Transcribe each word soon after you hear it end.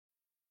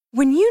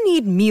When you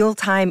need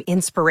mealtime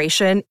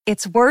inspiration,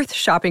 it's worth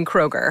shopping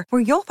Kroger,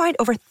 where you'll find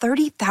over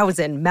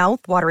 30,000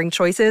 mouth-watering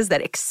choices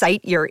that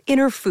excite your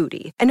inner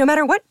foodie. And no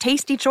matter what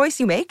tasty choice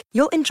you make,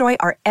 you'll enjoy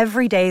our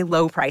everyday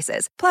low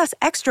prices, plus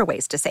extra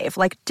ways to save,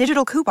 like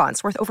digital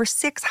coupons worth over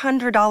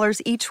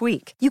 $600 each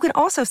week. You can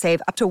also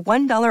save up to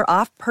 $1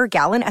 off per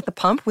gallon at the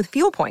pump with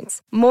fuel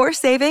points. More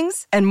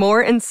savings and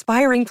more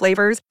inspiring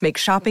flavors make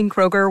shopping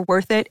Kroger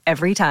worth it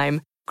every time.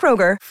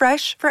 Kroger,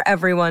 fresh for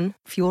everyone.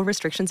 Fuel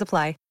restrictions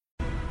apply.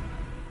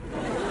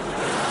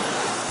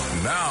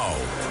 Now,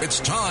 it's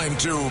time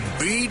to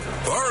Beat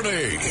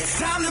Bernie. It's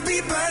time to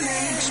beat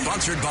Bernie.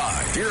 Sponsored by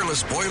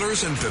Fearless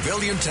Boilers and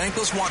Pavilion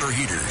Tankless Water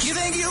Heaters. You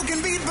think you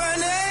can beat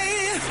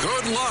Bernie?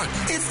 Good luck.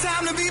 It's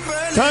time to beat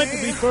Bernie. Time to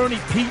beat Bernie.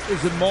 Pete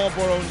is in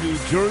Marlboro, New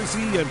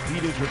Jersey, and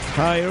Pete is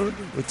retired.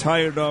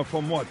 Retired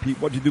from what,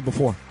 Pete? What did you do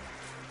before?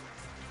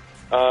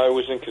 I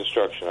was in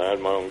construction. I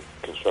had my own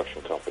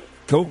construction company.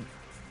 Cool.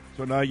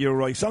 So now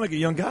you sound like a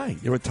young guy.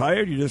 You're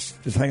retired. You're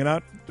just hanging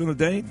out during the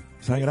day?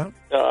 Just hanging out?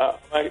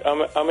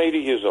 I'm 80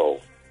 years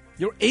old.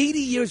 You're 80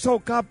 years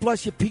old. God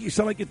bless you, Pete. You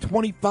sound like you're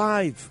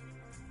 25.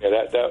 Yeah,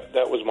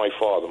 that was my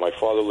father. My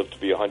father lived to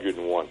be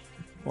 101.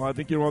 Well, I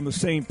think you're on the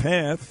same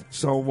path.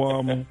 So,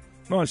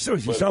 no,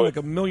 seriously, you sound like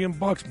 $1 million,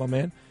 my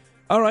man.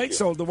 All right,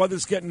 so the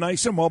weather's getting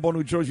nicer. Marlboro,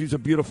 New Jersey is a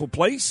beautiful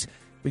place.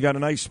 We got a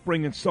nice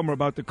spring and summer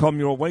about to come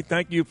your way.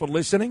 Thank you for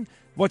listening.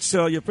 What's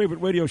your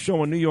favorite radio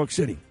show in New York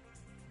City?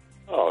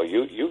 Oh,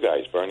 you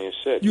guys, Bernie and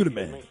Sid. You the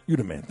man. You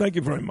the man. Thank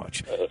you very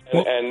much.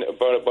 And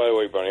by the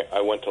way, Bernie,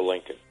 I went to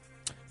Lincoln.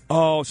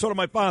 Oh, so did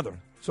my father.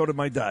 So did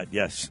my dad,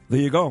 yes. There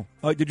you go.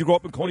 Did you grow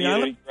up in Coney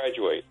Island? Did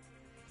you graduate?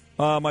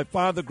 My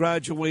father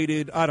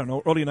graduated, I don't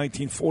know, early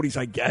 1940s,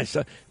 I guess.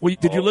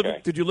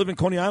 Did you live in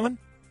Coney Island?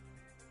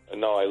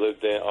 No, I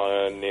lived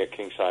near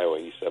Kings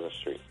Highway, East 7th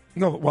Street.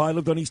 No, well, I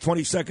lived on East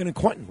 22nd and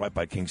Quentin, right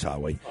by Kings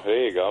Highway. Oh,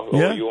 there you go.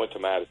 Yeah. Oh, you went to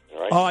Madison,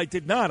 right? Oh, I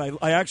did not.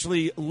 I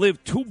actually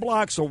lived 2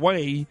 blocks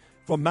away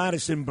from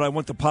Madison, but I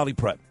went to Poly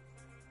Prep.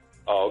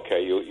 Oh,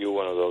 okay. You're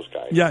one of those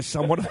guys. Yes, I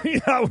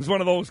was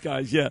one of those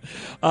guys, yeah.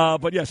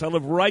 But, yes, I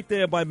live right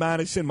there by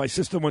Madison. My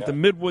sister went to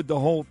Midwood, the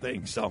whole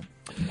thing. So.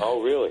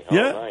 Oh, really? Oh,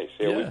 yeah. Nice.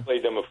 Yeah, we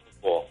played them at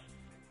football.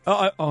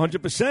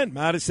 100%.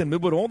 Madison,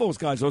 Midwood, all those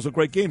guys. Those are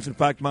great games. In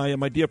fact,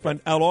 my dear friend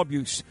Al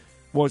Arbuse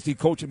was the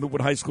coach at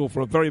Midwood High School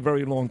for a very,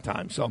 very long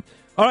time. So,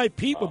 all right,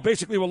 Pete, we're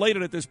basically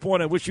related at this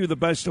point. I wish you the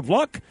best of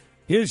luck.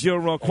 Here's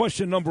your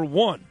question number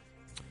 1.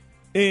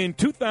 In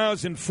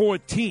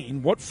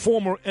 2014, what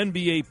former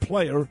NBA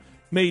player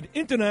made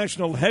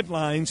international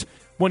headlines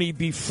when he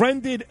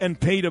befriended and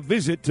paid a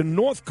visit to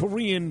North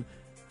Korean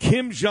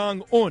Kim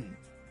Jong-un?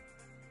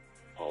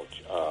 Oh,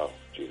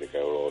 gee, the guy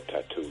with all the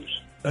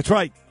tattoos. That's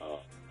right.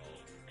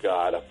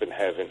 God, up in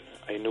heaven.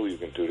 I knew you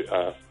can do it.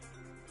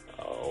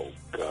 Oh,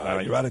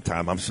 God. You're out of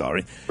time. I'm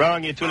sorry.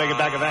 Wrong, you two-legged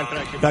bag of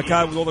anthrax. That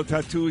guy with all the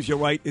tattoos, you're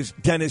right, is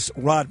Dennis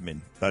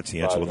Rodman. That's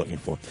the answer we're looking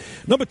for.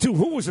 Number 2,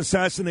 who was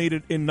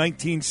assassinated in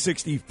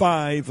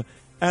 1965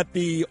 at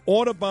the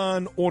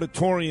Audubon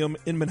Auditorium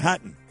in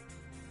Manhattan?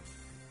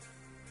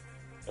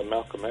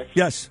 Malcolm X?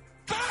 Yes.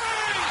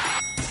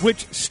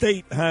 Which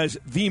state has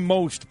the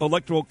most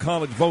electoral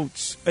college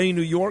votes? A,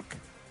 New York,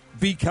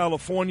 B,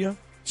 California,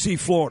 C,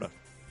 Florida.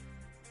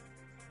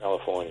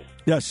 California.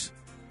 Yes.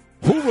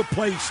 Who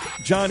replaced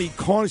Johnny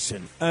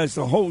Carson as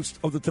the host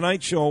of The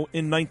Tonight Show in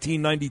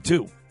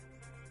 1992?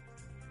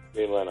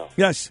 Jay Leno.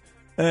 Yes.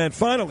 And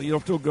finally, you're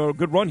off to a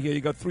good run here.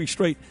 You got 3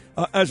 straight.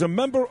 As a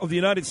member of the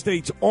United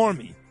States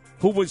Army,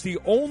 who was the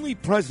only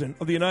president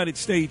of the United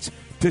States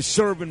to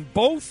serve in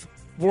both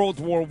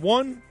World War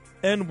I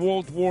and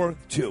World War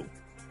II?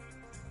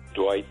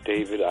 Dwight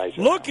David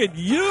Eisenhower. Look at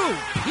you,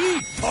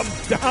 Pete, from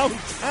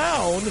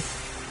downtown.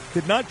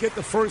 Did not get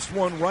the first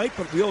one right,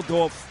 but reeled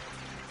off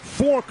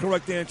 4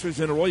 correct answers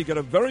in a row. You got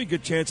a very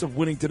good chance of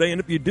winning today.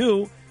 And if you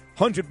do,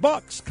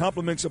 $100.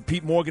 Compliments of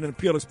Pete Morgan and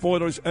Fearless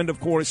Boilers. And, of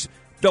course,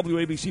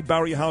 WABC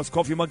Barry House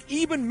Coffee Mug.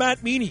 Even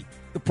Matt Meany,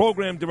 the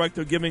program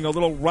director, giving a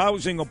little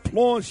rousing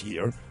applause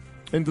here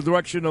in the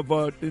direction of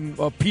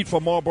Pete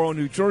from Marlboro,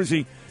 New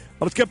Jersey.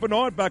 Let's get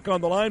Bernard back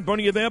on the line.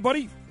 Bernie, you there,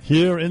 buddy?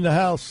 Here in the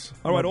house.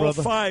 All right,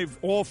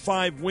 all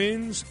five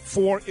wins.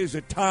 4 is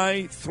a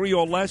tie. 3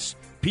 or less.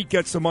 Pete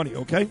gets the money,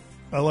 okay?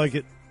 I like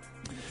it.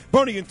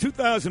 Bernie, in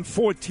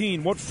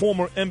 2014, what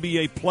former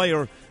NBA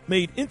player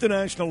made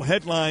international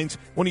headlines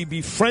when he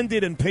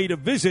befriended and paid a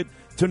visit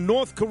to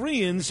North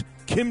Koreans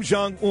Kim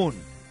Jong-un?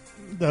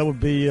 That would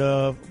be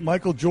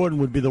Michael Jordan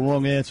would be the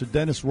wrong answer.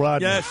 Dennis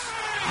Rodman. Yes,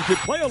 you could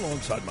play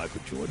alongside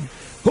Michael Jordan.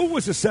 Who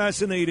was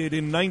assassinated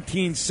in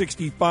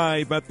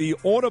 1965 at the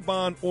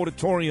Audubon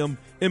Auditorium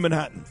in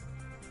Manhattan?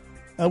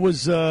 That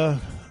was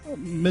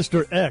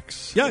Mr.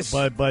 X. Yes.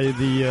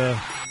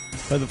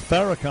 By the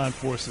Farrakhan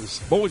forces.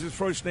 What was his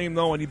first name,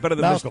 though? And he better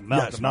than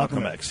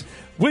Malcolm X.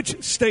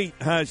 Which state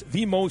has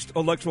the most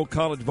electoral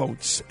college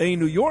votes? A,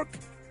 New York,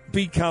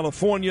 B,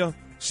 California,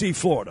 C,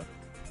 Florida.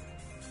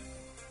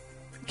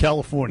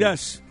 California.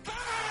 Yes.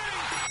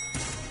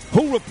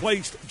 Who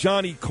replaced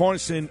Johnny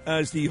Carson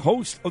as the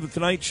host of The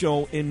Tonight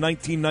Show in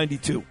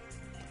 1992?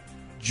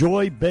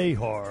 Joy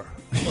Behar.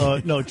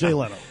 No, Jay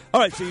Leno.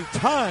 All right, so you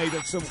tied.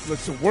 That's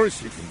the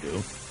worst you can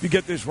do. You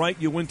get this right,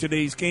 you win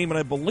today's game, and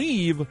I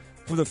believe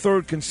for the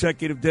third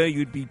consecutive day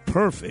you'd be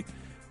perfect.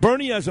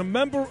 Bernie, as a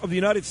member of the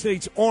United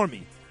States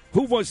Army,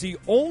 who was the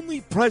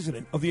only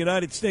president of the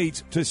United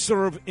States to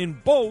serve in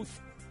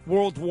both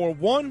World War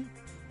I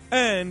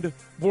and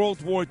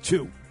World War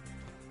II?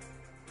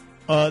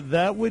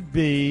 That would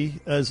be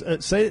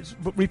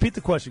repeat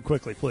the question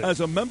quickly, please. As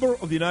a member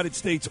of the United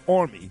States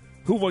Army,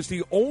 who was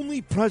the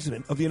only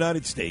president of the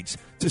United States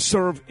to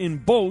serve in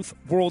both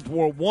World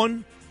War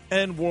I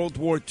and World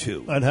War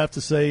II? I'd have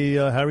to say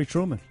Harry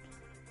Truman.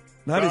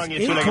 That Wrong.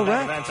 is It's like a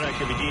bad incorrect. answer. That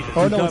could be Jesus.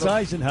 Oh, no, got it's a-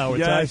 Eisenhower.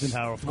 Yes, It's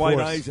Eisenhower, of Dwight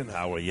course.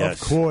 Eisenhower,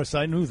 yes. Of course,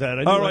 I knew that.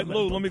 I knew All right, that.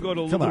 Lou, let me go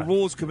to Come the on.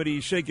 Rules Committee.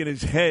 He's shaking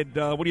his head.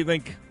 What do you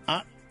think?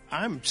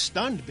 I'm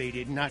stunned they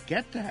did not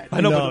get that. I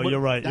know, No, but- you're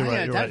right. You're right.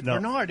 Yeah, You're that's right. No.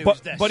 Bernard. It was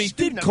the But he did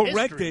student of correct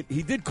history. it.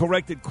 He did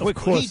correct it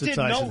quickly. course. He it's did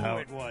know who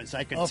Eisenhower. it was.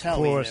 I could Of tell.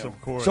 course, he knew.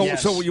 of course. So,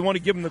 Yes. so you want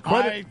to give him the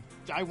credit?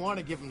 I want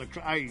to give him the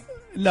credit.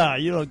 Nah,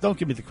 you don't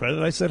give me the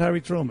credit. I said Harry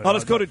Truman.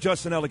 Let's go to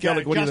Justin Ellick.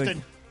 What do you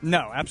think?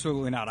 No,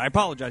 absolutely not. I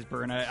apologize,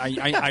 Bern.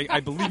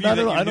 I believe you No, that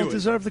no, you I knew don't it.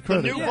 deserve the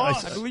credit. new Yeah,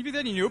 boss. I believe you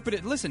that you knew it,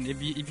 but listen, if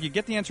you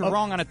get the answer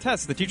wrong on a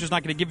test, the teacher's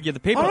not going to give you the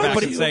paper All right, back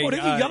but and say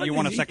you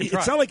want a second try.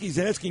 It's not like he's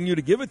asking you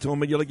to give it to him,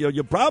 and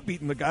you're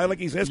browbeating the guy like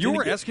he's asking. You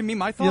were to asking me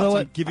my thoughts. You know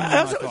what? I'm giving you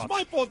my It's thoughts.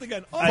 my fault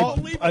again.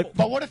 Unbelievable.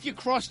 But what if you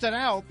crossed it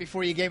out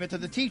before you gave it to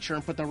the teacher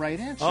and put the right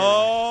answer?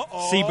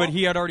 See, but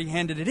he had already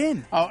handed it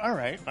in. Oh, all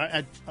right.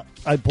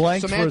 I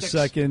blanked Semantics. for a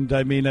second.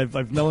 I mean,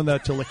 I've known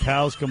that till the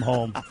cows come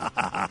home.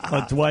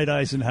 Dwight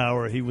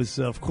Eisenhower, he was,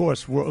 of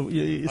course,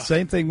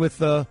 same thing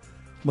with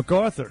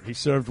MacArthur. He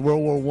served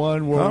World War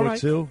I,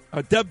 World War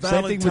II. Deb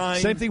Valentine.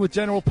 Same thing with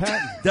General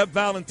Patton. Deb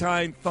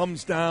Valentine,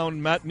 thumbs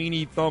down. Matt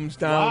Meany, thumbs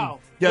down. Wow.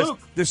 Yes, Luke.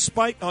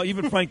 despite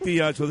even Frank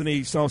Diaz with an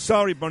E. So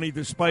sorry, Bernie.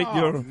 Despite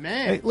your,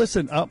 man. Hey,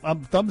 listen,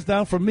 I'm thumbs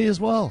down from me as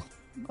well.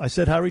 I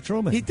said Harry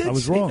Truman. he did. I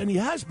was wrong. and he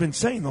has been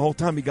saying the whole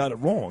time he got it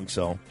wrong.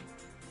 So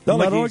I'm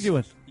not he's-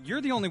 arguing. You're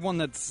the only one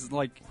that's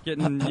like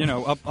getting,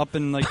 up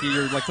in like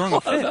you're like throwing a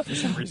fit for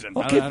some reason.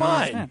 Okay, I don't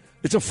fine. understand.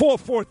 It's a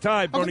 4-4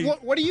 tie, Bernie.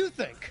 What do you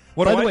think?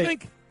 What By do the I way-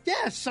 think?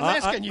 Yes, I'm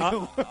asking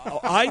you.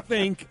 I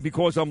think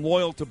because I'm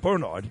loyal to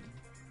Bernard,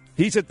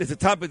 it's a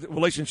type of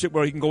relationship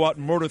where he can go out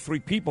and murder 3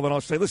 people, and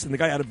I'll say, listen, the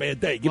guy had a bad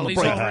day. Give Well, him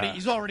a break.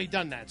 he's already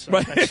done that. So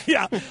Right? that's-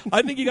 Yeah,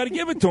 I think you got to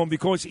give it to him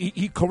because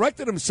he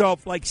corrected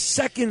himself like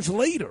seconds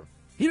later.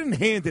 He didn't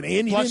hand it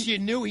in. Plus, you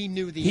knew he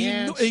knew the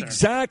answer.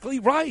 Exactly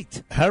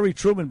right. Harry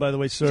Truman, by the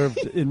way, served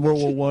in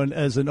World War I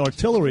as an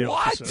artillery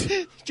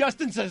officer. What?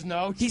 Justin says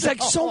no. He's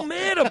like so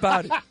mad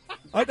about it.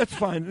 That's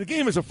fine. The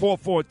game is a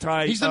 4-4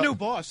 tie. He's the new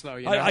boss, though.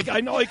 You know?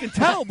 I know. I can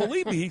tell.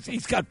 Believe me,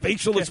 he's got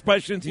facial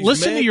expressions. He's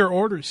Listen mad. to your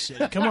orders,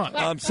 Sid. Come on.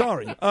 I'm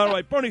sorry. All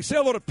right, Bernie, say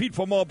hello to Pete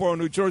from Marlboro,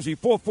 New Jersey.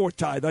 4-4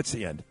 tie. That's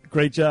the end.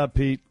 Great job,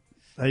 Pete.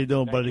 How you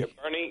doing, buddy? Yeah,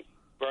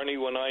 Bernie,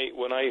 when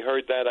I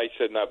heard that, I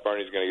said, "Not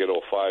Bernie's going to get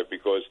all 5,"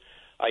 because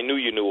I knew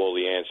you knew all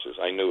the answers.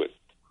 I knew it.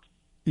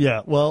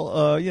 Yeah,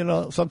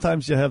 well,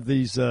 sometimes you have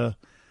these brain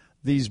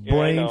I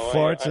know.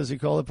 farts, as you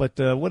call it, but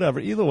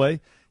whatever. Either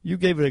way, you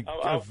gave it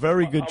a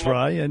very good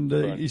try, and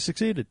you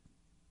succeeded.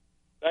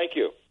 Thank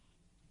you.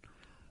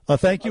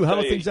 Thank you. I'll How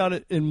tell are you- things out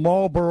in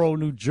Marlboro,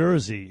 New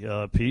Jersey,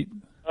 Pete?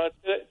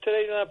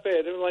 Today's not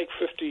bad. They're like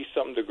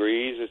 50-something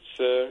degrees.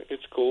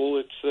 It's cool.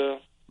 It's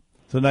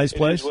a nice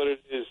place. It is what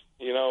it is.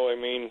 I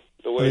mean,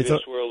 the way Hey,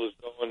 this world is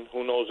going,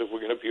 who knows if we're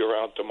going to be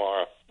around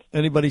tomorrow.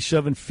 Anybody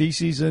shoving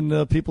feces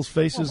in people's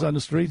faces on the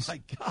streets? No,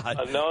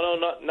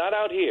 not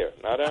out here.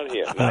 Not out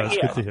here. Oh, Not that's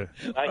yet. good to hear.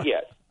 Not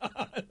yet.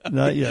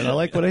 Not yet. I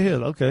like what I hear.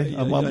 Okay,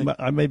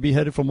 I may be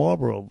headed for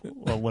Marlboro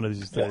one of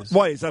these days.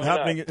 Why? Is that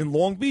happening in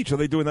Long Beach? Are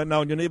they doing that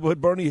now in your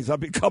neighborhood, Bernie? Has that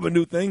become a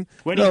new thing?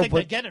 Where do you No, think they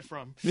but- get it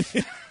from?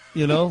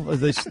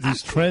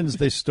 These trends,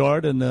 they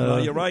start, and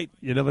you're right.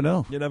 You never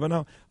know. You never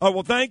know. All right,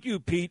 well, thank you,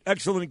 Pete.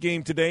 Excellent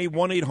game today.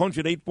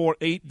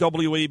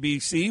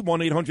 1-800-848-WABC,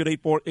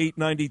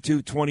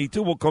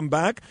 1-800-848-9222. We'll come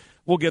back.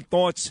 We'll get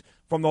thoughts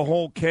from the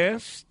whole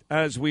cast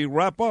as we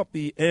wrap up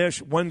the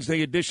Ash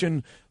Wednesday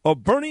edition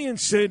of Bernie and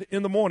Sid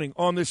in the Morning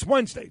on this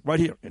Wednesday, right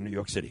here in New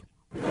York City.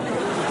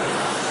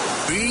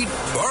 Beat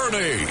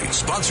Bernie.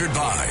 Sponsored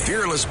by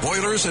Fearless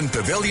Boilers and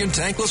Pavilion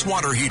Tankless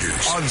Water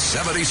Heaters on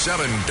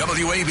 77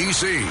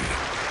 WABC.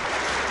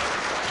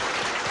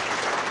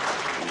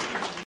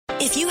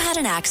 If you had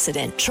an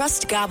accident,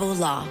 trust Gabo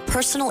Law,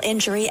 personal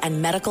injury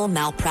and medical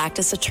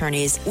malpractice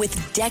attorneys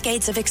with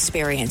decades of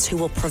experience who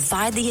will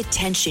provide the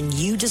attention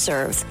you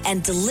deserve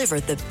and deliver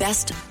the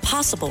best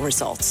possible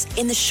results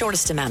in the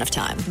shortest amount of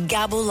time.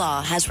 Gabo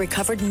Law has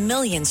recovered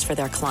millions for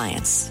their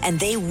clients, and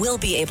they will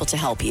be able to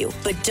help you.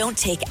 But don't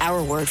take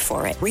our word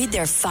for it. Read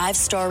their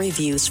 5-star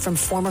reviews from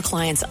former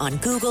clients on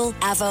Google,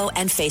 Avo,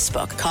 and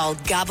Facebook. Call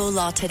Gabo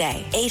Law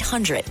today,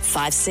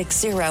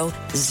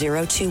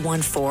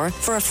 800-560-0214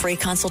 for a free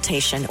consultation,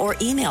 or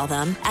email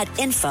them at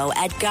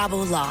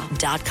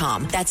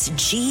info@gabolaw.com. That's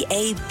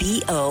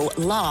GABO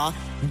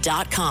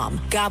law.com.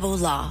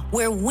 Gabo Law,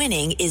 where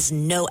winning is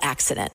no accident.